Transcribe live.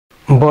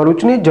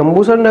ભરૂચની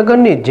જંબુસર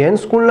નગરની જૈન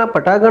સ્કૂલના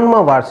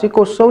પટાંગણમાં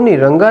વાર્ષિકોત્સવની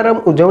રંગારંગ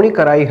ઉજવણી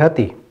કરાઈ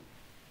હતી।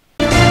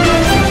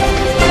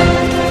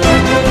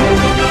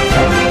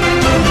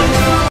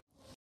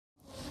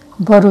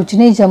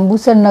 ભરૂચની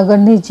જંબુસર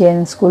નગરની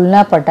જૈન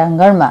સ્કૂલના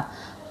પટાંગણમાં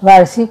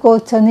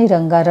વાર્ષિકોત્સવની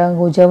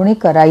રંગારંગ ઉજવણી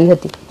કરાઈ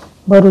હતી।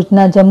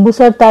 ભરૂચના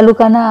જંબુસર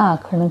તાલુકાના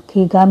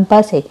આખણખી ગામ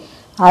પાસે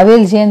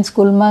આવેલ જૈન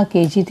સ્કૂલમાં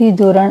કેજીથી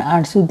ધોરણ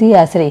 8 સુધી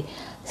આશરે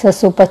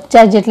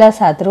 650 જેટલા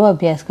છાત્રો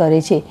અભ્યાસ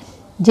કરે છે।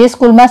 જે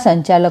સ્કૂલમાં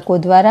સંચાલકો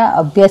દ્વારા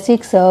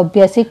અભ્યાસિક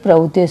સહઅભ્યાસિક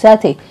પ્રવૃત્તિઓ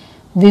સાથે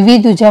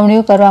વિવિધ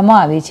ઉજવણીઓ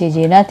કરવામાં આવે છે,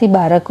 જેનાથી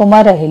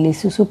બાળકોમાં રહેલી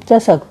સુસુપ્ત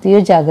શક્તિઓ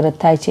જાગૃત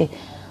થાય છે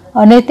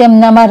અને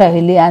તેમનામાં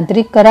રહેલી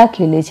આંતરિક કળા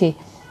ખીલે છે।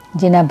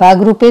 જેના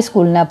ભાગરૂપે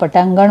સ્કૂલના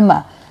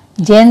પટાંગણમાં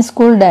Jain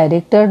school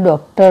director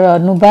doctor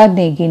Anubha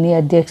નેગીની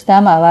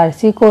અધ્યક્ષતામાં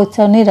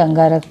વાર્ષિકોત્સવની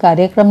રંગારંગ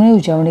કાર્યક્રમની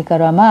ઉજવણી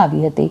કરવામાં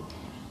આવી હતી।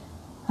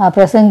 આ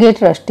પ્રસંગે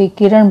ટ્રસ્ટી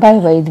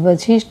કિરણભાઈ વૈદ,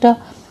 વશિષ્ઠ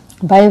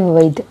ભાઈ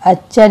વૈદ,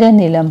 આચાર્ય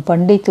નીલમ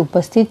પંડિત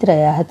ઉપસ્થિત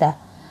રહ્યા હતા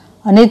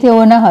અને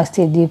તેઓના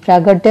હસ્તે દીપ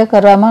પ્રાગટ્ય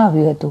કરવામાં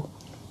આવ્યું હતું।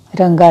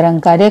 રંગારંગ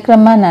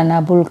કાર્યક્રમમાં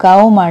નાના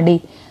ભૂલકાઓ માંડી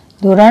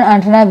ધોરણ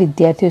 8ના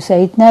વિદ્યાર્થીઓ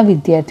સહિતના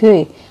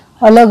વિદ્યાર્થીઓએ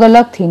અલગ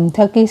અલગ થીમ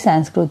થકી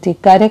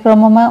સાંસ્કૃતિક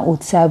કાર્યક્રમોમાં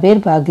ઉત્સાહભેર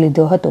ભાગ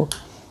લીધો હતો।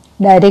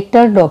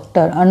 ડાયરેક્ટર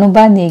ડોક્ટર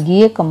અનુભા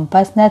નેગીએ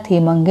કંપાસના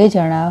થીમ અંગે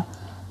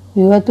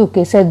જણાવ્યું હતું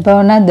કે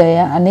સદભાવના,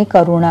 દયા અને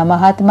કરુણા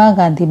મહાત્મા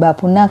ગાંધી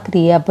બાપુના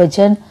ક્રિયા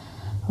ભજન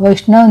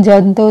વૈષ્ણવ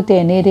જન તો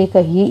તેને રે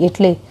કહી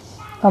એટલે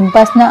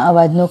કંપાસના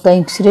અવાજનો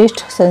કંઈક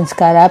શ્રેષ્ઠ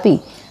સંસ્કાર આપી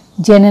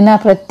જેનના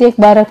પ્રત્યેક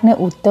બાળકને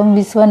ઉત્તમ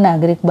વિશ્વ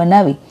નાગરિક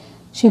બનાવી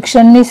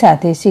શિક્ષણની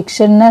સાથે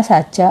શિક્ષણના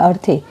સાચા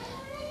અર્થે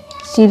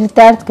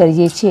ચરિતાર્થ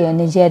કરીએ છીએ।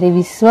 અને જ્યારે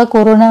વિશ્વ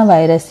કોરોના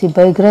વાયરસથી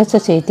ભયગ્રસ્ત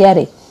છે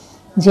ત્યારે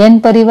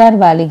જૈન પરિવાર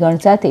વાલીગણ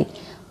સાથે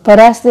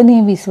પરાસ્તની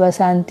વિશ્વ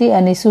શાંતિ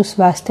અને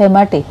સુસ્વાસ્થ્ય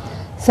માટે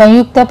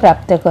સંયુક્ત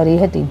પ્રાપ્ત કરી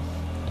હતી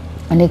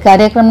અને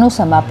કાર્યક્રમનું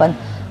સમાપન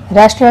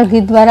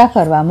રાષ્ટ્રગીત દ્વારા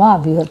કરવામાં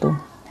આવ્યું હતું।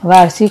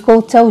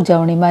 વાર્ષિકોત્સવ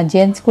ઉજવણીમાં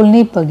જૈન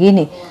સ્કૂલની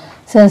ભગીની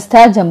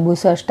સંસ્થા,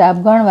 જંબુસર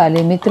સ્ટાફગણ,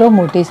 વાલી મિત્રો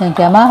મોટી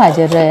સંખ્યામાં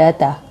હાજર રહ્યા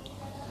હતા।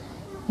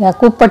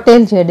 યાકુબ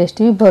પટેલ,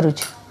 ZSTV ભરૂચ।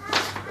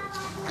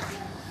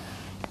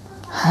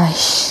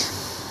 હાય